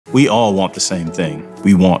We all want the same thing.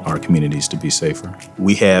 We want our communities to be safer.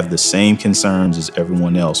 We have the same concerns as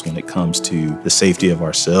everyone else when it comes to the safety of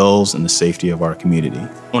ourselves and the safety of our community.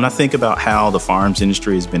 When I think about how the firearms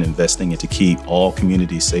industry has been investing to keep all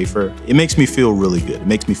communities safer, it makes me feel really good. It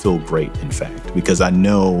makes me feel great, in fact, because I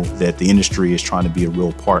know that the industry is trying to be a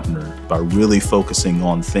real partner by really focusing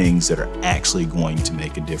on things that are actually going to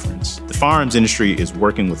make a difference. The firearms industry is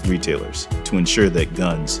working with retailers to ensure that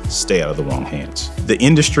guns stay out of the wrong hands. The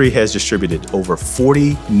industry has distributed over 40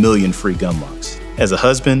 million free gun locks. As a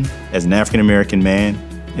husband, as an African-American man,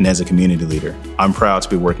 and as a community leader, I'm proud to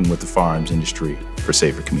be working with the firearms industry for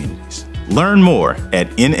safer communities. Learn more at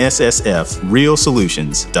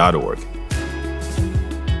NSSFrealsolutions.org.